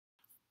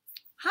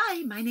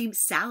Hi, my name's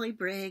Sally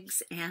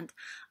Briggs, and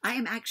I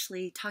am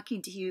actually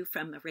talking to you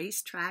from a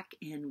racetrack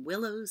in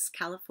Willows,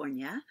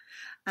 California.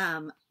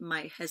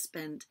 My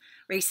husband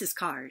races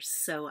cars,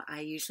 so I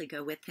usually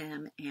go with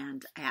him,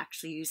 and I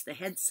actually use the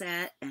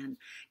headset and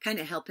kind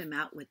of help him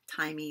out with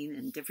timing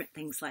and different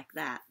things like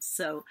that.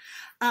 So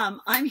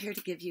I'm here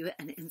to give you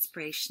an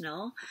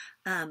inspirational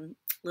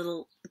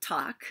little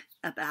talk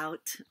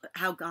about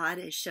how God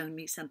has shown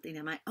me something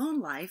in my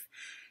own life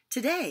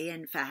today,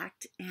 in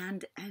fact,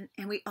 and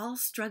we all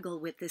struggle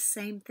with this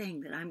same thing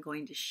that I'm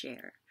going to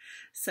share.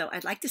 So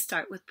I'd like to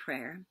start with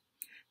prayer.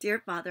 Dear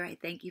Father, I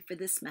thank you for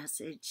this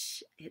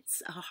message.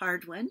 It's a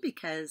hard one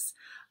because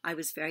I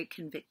was very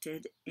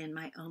convicted in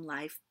my own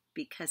life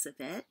because of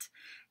it.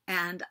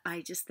 And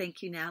I just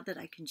thank you now that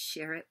I can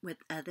share it with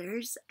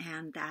others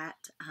and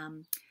that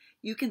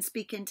you can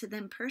speak into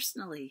them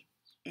personally,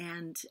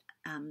 and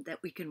that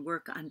we can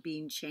work on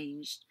being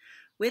changed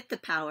with the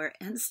power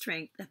and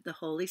strength of the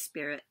Holy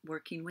Spirit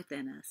working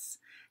within us.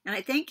 And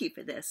I thank you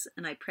for this,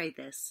 and I pray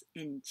this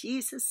in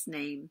Jesus'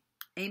 name.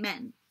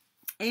 Amen.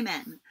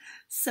 Amen.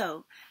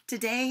 So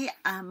today,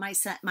 my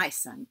sons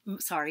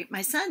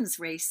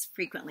race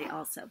frequently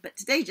also, but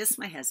today just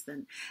my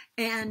husband,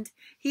 and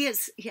he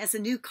has a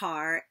new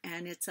car,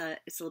 and it's a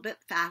little bit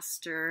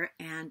faster,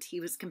 and he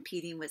was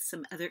competing with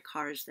some other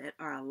cars that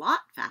are a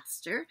lot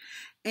faster,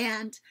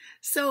 and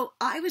so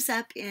I was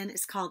up in,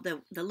 it's called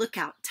the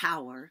Lookout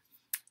Tower,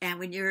 and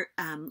when you're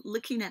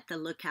looking at the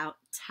Lookout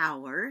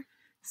Tower,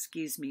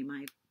 excuse me,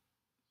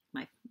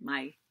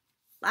 my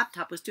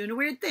laptop was doing a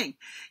weird thing.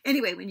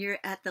 Anyway, when you're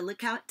at the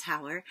Lookout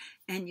Tower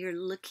and you're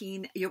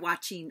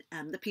watching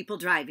the people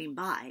driving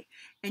by,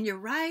 and you're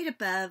right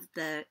above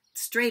the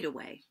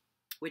straightaway,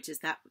 which is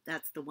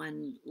that's the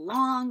one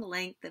long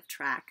length of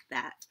track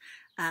that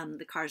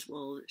the cars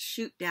will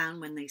shoot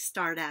down when they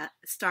start up,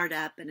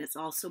 and it's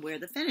also where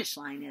the finish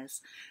line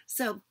is.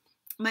 So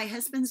my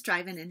husband's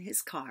driving in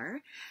his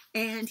car,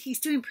 and he's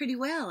doing pretty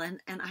well,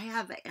 and I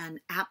have an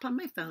app on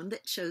my phone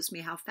that shows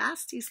me how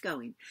fast he's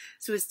going.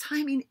 So his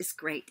timing is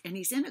great, and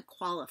he's in a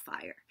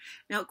qualifier.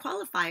 Now, a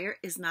qualifier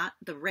is not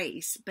the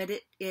race, but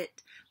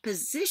it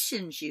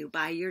positions you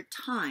by your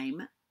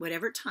time.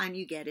 Whatever time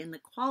you get in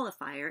the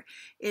qualifier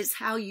is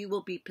how you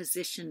will be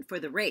positioned for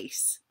the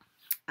race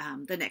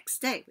the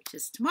next day, which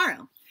is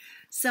tomorrow.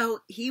 So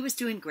he was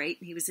doing great,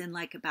 and he was in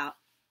like about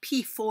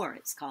P4,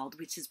 it's called,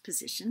 which is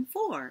position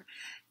 4.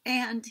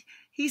 And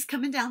he's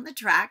coming down the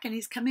track, and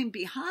he's coming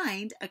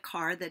behind a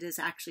car that is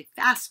actually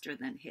faster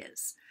than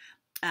his,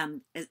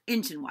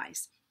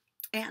 engine-wise.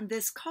 And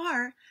this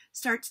car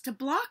starts to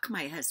block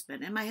my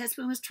husband, and my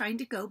husband was trying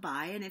to go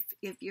by, and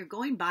if you're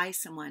going by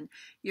someone,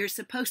 you're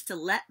supposed to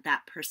let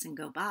that person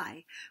go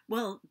by.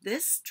 Well,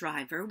 this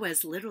driver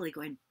was literally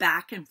going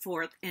back and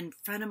forth in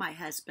front of my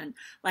husband,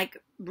 like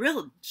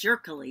real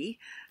jerkily.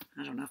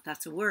 I don't know if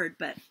that's a word,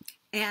 but,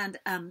 and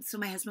so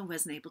my husband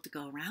wasn't able to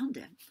go around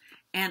him.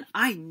 And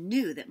I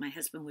knew that my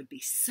husband would be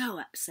so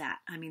upset.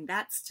 I mean,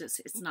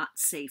 it's not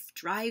safe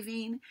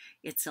driving.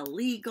 It's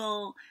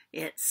illegal.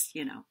 It's,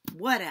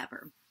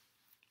 whatever.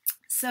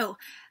 So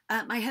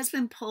my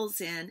husband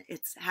pulls in,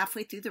 it's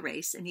halfway through the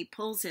race, and he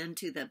pulls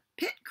into the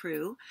pit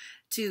crew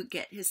to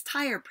get his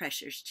tire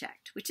pressures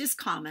checked, which is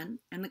common.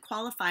 And the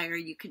qualifier,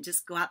 you can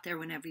just go out there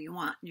whenever you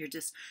want, and you're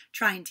just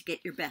trying to get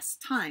your best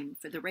time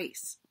for the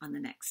race on the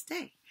next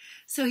day.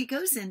 So he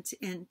goes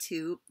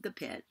into the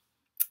pit,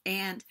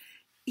 and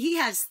he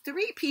has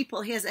 3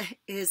 people. He has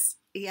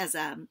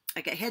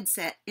like a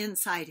headset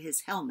inside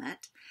his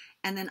helmet,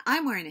 and then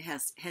I'm wearing a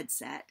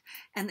headset,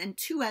 and then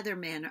 2 other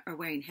men are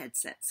wearing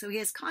headsets. So he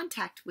has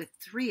contact with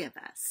 3 of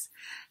us,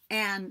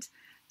 and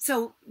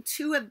so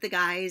 2 of the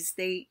guys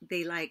they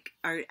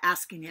are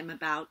asking him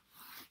about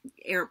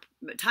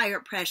tire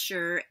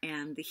pressure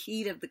and the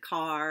heat of the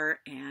car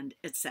and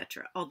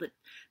etc. All the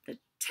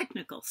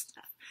technical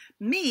stuff.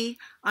 Me,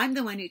 I'm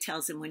the one who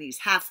tells him when he's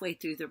halfway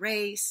through the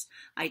race.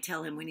 I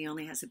tell him when he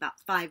only has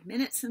about 5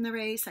 minutes in the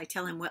race. I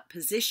tell him what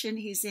position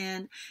he's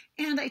in,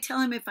 and I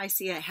tell him if I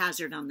see a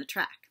hazard on the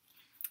track.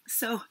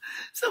 So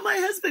my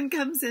husband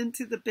comes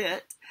into the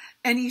pit,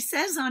 and he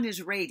says on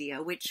his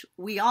radio, which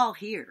we all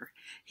hear,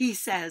 he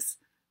says,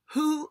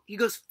 he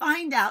goes,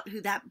 find out who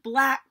that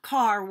black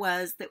car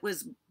was that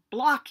was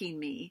blocking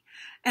me.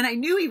 And I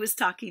knew he was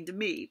talking to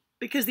me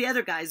because the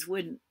other guys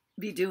wouldn't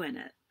be doing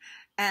it.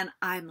 And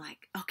I'm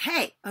like,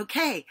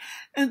 okay.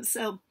 And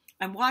so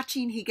I'm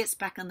watching, he gets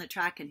back on the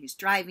track, and he's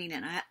driving,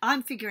 and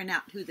I'm figuring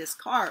out who this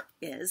car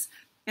is.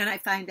 And I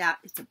find out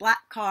it's a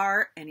black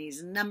car, and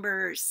he's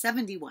number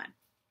 71.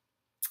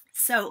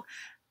 So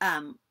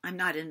I'm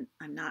not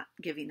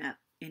giving up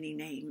any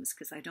names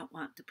because I don't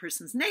want the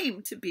person's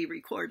name to be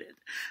recorded.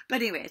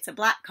 But anyway, it's a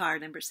black car,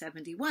 number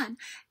 71.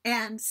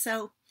 And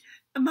so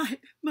my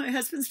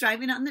husband's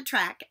driving on the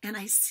track, and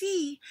I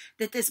see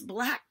that this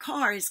black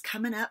car is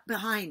coming up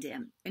behind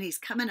him, and he's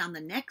coming on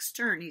the next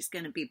turn. He's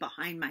going to be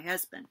behind my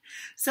husband.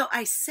 So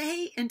I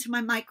say into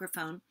my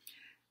microphone,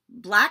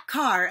 black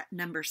car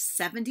number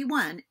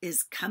 71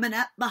 is coming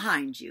up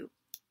behind you.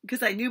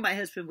 because I knew my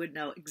husband would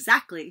know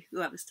exactly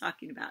who I was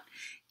talking about,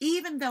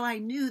 even though I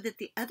knew that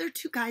the other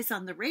two guys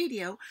on the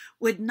radio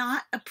would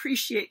not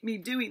appreciate me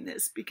doing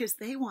this because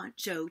they want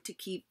Joe to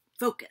keep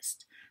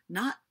focused,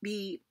 not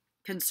be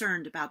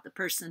concerned about the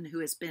person who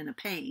has been a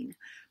pain.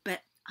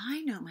 But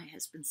I know my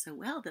husband so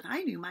well that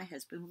I knew my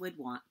husband would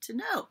want to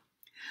know.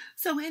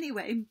 So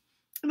anyway,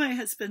 my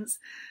husband's,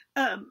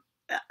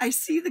 I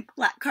see the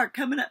black car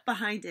coming up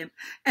behind him,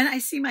 and I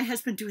see my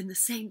husband doing the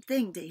same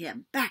thing to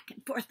him, back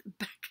and forth and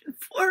back and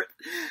forth.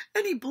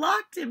 And he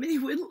blocked him and he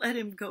wouldn't let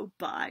him go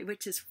by,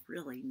 which is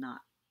really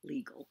not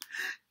legal.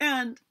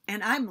 And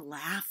I'm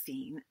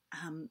laughing.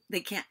 They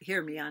can't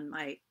hear me on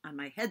my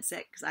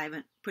headset because I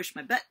haven't pushed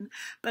my button,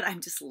 but I'm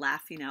just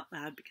laughing out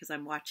loud because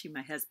I'm watching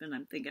my husband.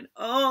 I'm thinking,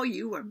 oh,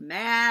 you were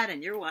mad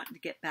and you're wanting to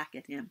get back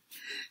at him.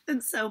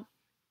 And so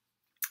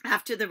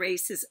after the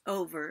race is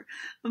over,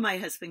 my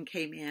husband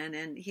came in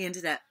and he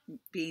ended up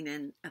being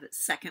in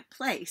second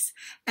place.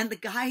 And the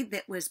guy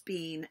that was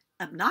being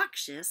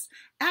obnoxious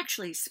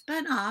actually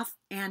spun off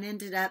and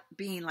ended up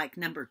being like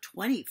number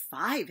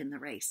 25 in the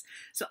race.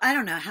 So I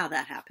don't know how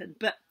that happened,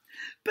 but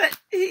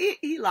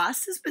he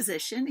lost his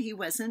position. He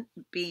wasn't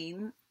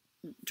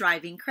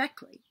driving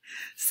correctly.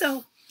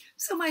 So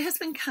my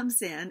husband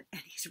comes in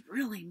and he's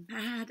really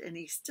mad, and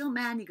he's still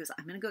mad. And he goes,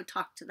 I'm going to go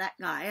talk to that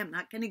guy. I'm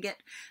not going to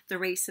get the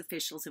race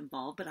officials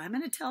involved, but I'm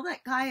going to tell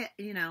that guy,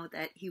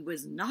 that he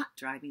was not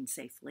driving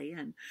safely.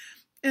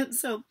 And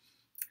so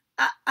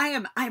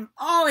I'm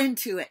all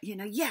into it.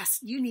 Yes,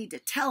 you need to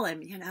tell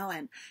him,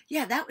 and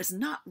yeah, that was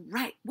not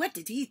right. What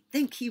did he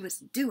think he was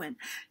doing?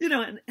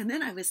 And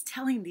then I was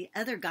telling the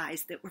other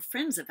guys that were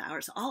friends of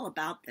ours all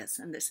about this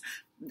and this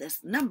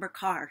number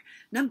car,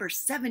 number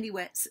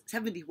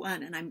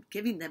 71, and I'm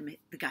giving them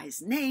the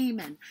guy's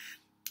name.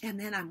 And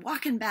then I'm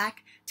walking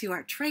back to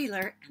our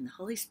trailer, and the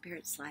Holy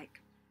Spirit's like,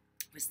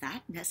 was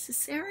that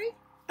necessary?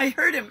 I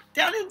heard him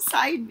down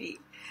inside me.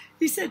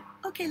 He said,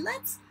 okay,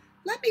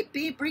 let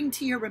me bring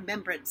to your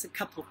remembrance a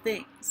couple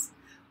things.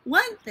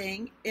 One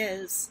thing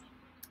is,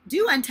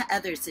 do unto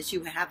others as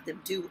you would have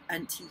them do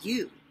unto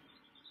you.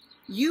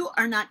 You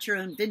are not your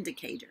own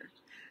vindicator.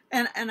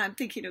 And I'm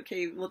thinking,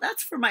 okay, well,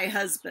 that's for my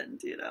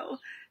husband,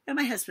 And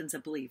my husband's a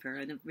believer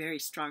and a very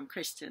strong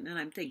Christian. And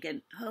I'm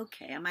thinking,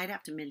 okay, I might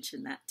have to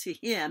mention that to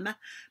him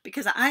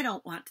because I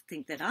don't want to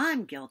think that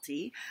I'm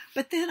guilty.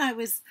 But then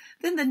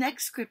the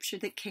next scripture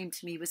that came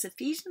to me was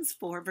Ephesians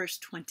 4, verse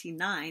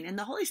 29. And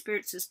the Holy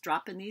Spirit's just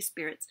dropping these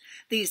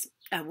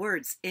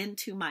words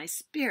into my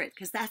spirit,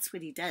 because that's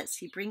what he does.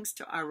 He brings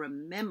to our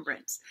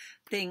remembrance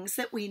things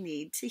that we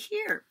need to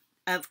hear,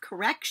 of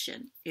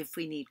correction if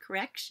we need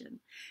correction.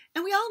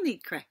 And we all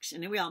need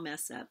correction, and we all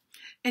mess up.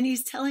 And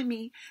he's telling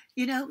me,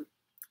 in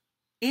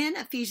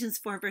Ephesians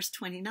 4 verse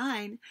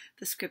 29,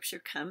 the scripture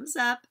comes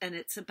up, and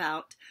it's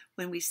about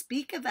when we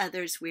speak of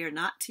others, we are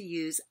not to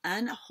use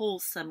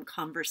unwholesome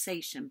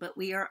conversation, but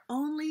we are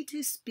only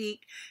to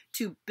speak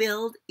to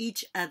build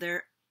each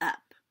other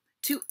up,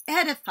 to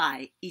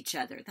edify each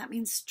other. That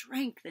means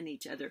strengthen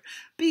each other,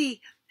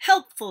 be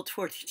helpful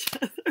toward each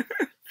other.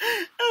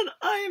 And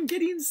I am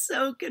getting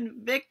so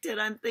convicted.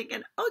 I'm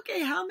thinking,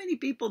 okay, how many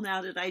people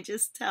now did I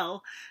just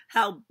tell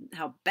how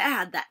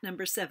bad that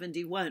number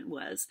 71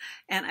 was?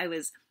 And I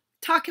was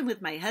talking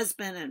with my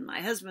husband, and my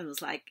husband was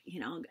like,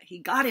 he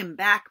got him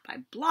back by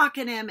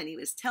blocking him, and he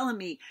was telling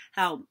me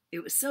how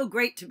it was so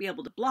great to be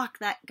able to block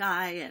that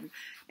guy,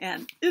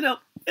 and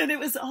it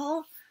was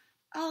all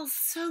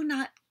so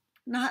not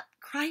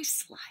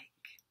Christ-like.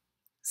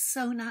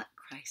 So not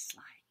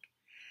Christ-like.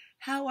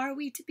 How are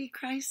we to be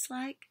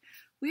Christ-like?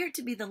 We are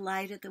to be the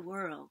light of the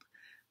world.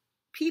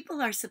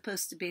 People are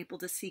supposed to be able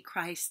to see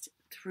Christ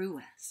through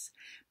us.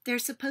 They're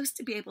supposed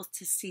to be able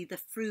to see the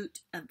fruit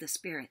of the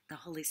Spirit, the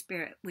Holy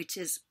Spirit, which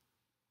is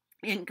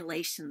in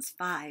Galatians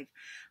 5,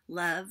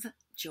 love,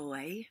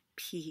 joy,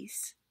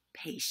 peace,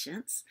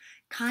 patience,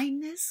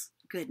 kindness,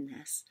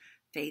 goodness,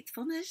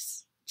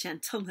 faithfulness,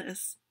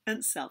 gentleness,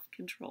 and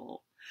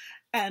self-control.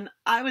 And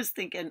I was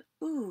thinking,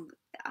 ooh,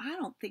 I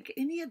don't think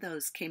any of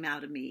those came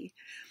out of me.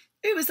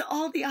 It was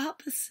all the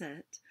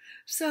opposite.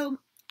 So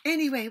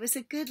anyway, it was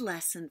a good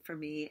lesson for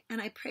me, and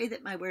I pray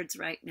that my words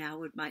right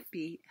now might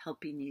be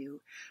helping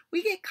you.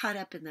 We get caught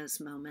up in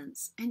those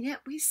moments, and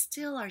yet we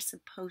still are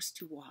supposed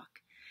to walk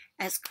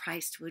as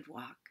Christ would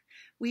walk.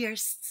 We are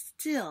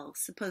still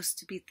supposed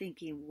to be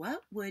thinking,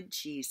 what would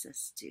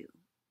Jesus do?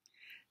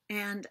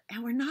 And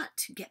we're not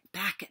to get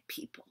back at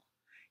people.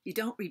 You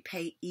don't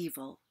repay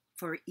evil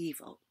for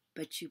evil,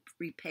 but you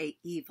repay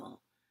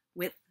evil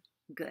with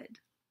good.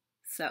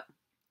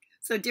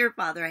 So, dear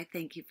Father, I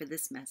thank you for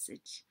this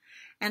message.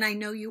 And I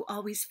know you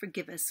always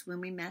forgive us when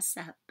we mess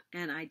up.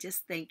 And I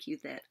just thank you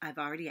that I've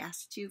already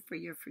asked you for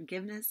your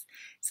forgiveness.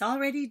 It's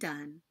already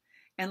done.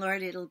 And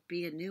Lord, it'll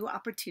be a new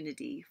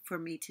opportunity for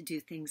me to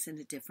do things in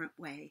a different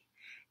way.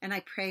 And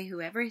I pray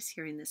whoever is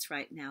hearing this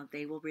right now,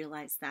 they will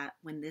realize that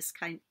when this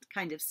kind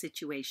of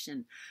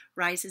situation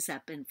rises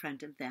up in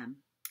front of them.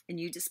 And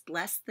you just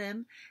bless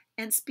them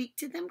and speak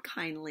to them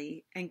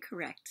kindly and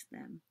correct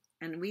them.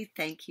 And we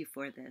thank you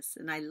for this.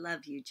 And I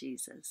love you,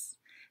 Jesus.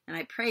 And And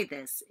I pray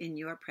this in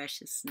your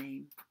precious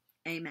name.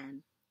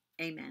 Amen,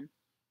 amen,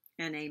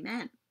 and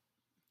amen.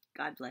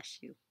 God bless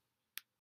you.